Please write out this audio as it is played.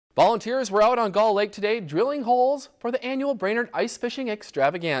Volunteers were out on Gull Lake today drilling holes for the annual Brainerd Ice Fishing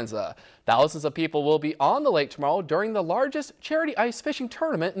Extravaganza. Thousands of people will be on the lake tomorrow during the largest charity ice fishing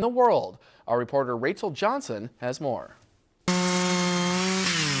tournament in the world. Our reporter Rachel Johnson has more.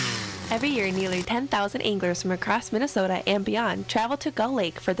 Every year, nearly 10,000 anglers from across Minnesota and beyond travel to Gull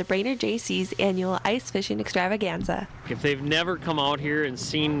Lake for the Brainerd Jaycees annual ice fishing extravaganza. If they've never come out here and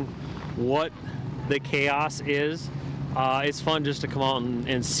seen what the chaos is, it's fun just to come out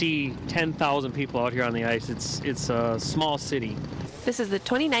and see 10,000 people out here on the ice. It's a small city. This is the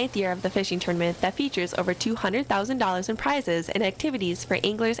 29th year of the fishing tournament that features over $200,000 in prizes and activities for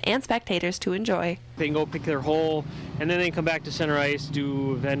anglers and spectators to enjoy. They can go pick their hole, and then they can come back to center ice,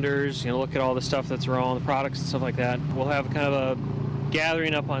 do vendors, look at all the stuff that's around, the products and stuff like that. We'll have kind of a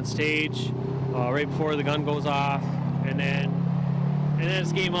gathering up on stage right before the gun goes off, and then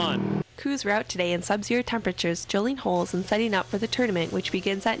it's game on. Crews were out today in sub-zero temperatures, drilling holes and setting up for the tournament, which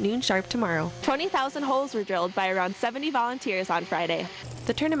begins at noon sharp tomorrow. 20,000 holes were drilled by around 70 volunteers on Friday.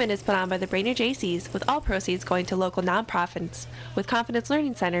 The tournament is put on by the Brainerd Jaycees, with all proceeds going to local nonprofits, with Confidence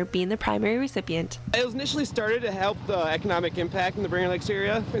Learning Center being the primary recipient. It was initially started to help the economic impact in the Brainerd Lakes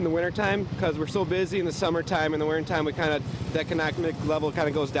area in the wintertime, because we're so busy in the summertime. In the wintertime, the economic level kind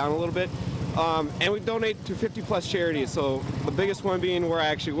of goes down a little bit. And we donate to 50+ charities, so the biggest one being where I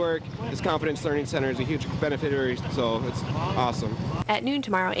actually work is Confidence Learning Center is a huge beneficiary, so it's awesome. At noon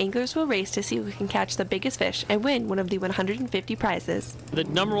tomorrow, anglers will race to see who can catch the biggest fish and win one of the 150 prizes. The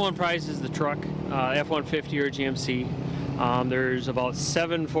number one prize is the truck, F-150 or GMC. There's about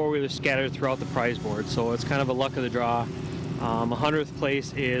 7 four-wheelers scattered throughout the prize board, so it's kind of a luck of the draw. 100th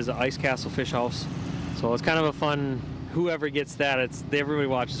place is Ice Castle Fish House, so it's kind of a fun. Whoever gets that, everybody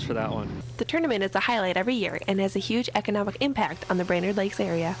watches for that one. The tournament is a highlight every year and has a huge economic impact on the Brainerd Lakes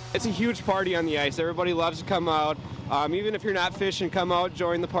area. It's a huge party on the ice. Everybody loves to come out. Even if you're not fishing, come out,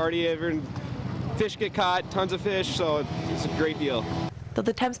 join the party. Fish get caught, tons of fish, so it's a great deal. Though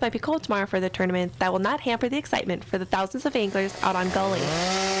the temps might be cold tomorrow for the tournament, that will not hamper the excitement for the thousands of anglers out on Gull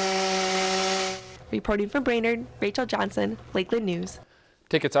Lake. Reporting from Brainerd, Rachel Johnson, Lakeland News.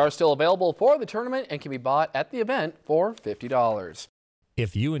 Tickets are still available for the tournament and can be bought at the event for $50.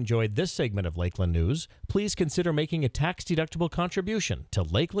 If you enjoyed this segment of Lakeland News, please consider making a tax-deductible contribution to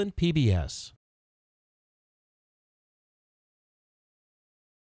Lakeland PBS.